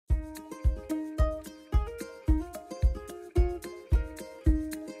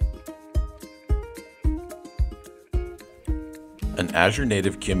An Azure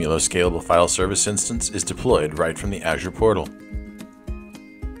Native Qumulo scalable file service instance is deployed right from the Azure Portal.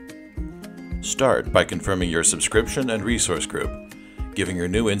 Start by confirming your subscription and resource group, giving your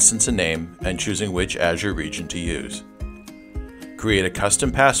new instance a name and choosing which Azure region to use. Create a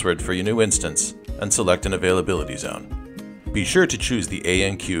custom password for your new instance and select an availability zone. Be sure to choose the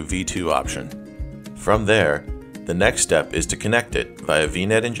ANQ v2 option. From there, the next step is to connect it via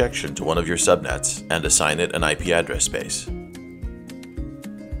VNet injection to one of your subnets and assign it an IP address space.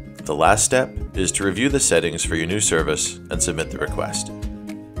 The last step is to review the settings for your new service and submit the request.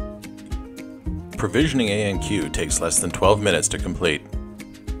 Provisioning ANQ takes less than 12 minutes to complete.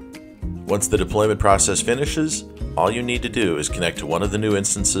 Once the deployment process finishes, all you need to do is connect to one of the new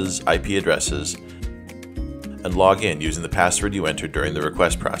instance's IP addresses and log in using the password you entered during the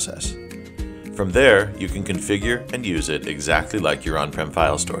request process. From there, you can configure and use it exactly like your on-prem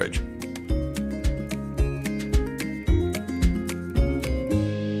file storage.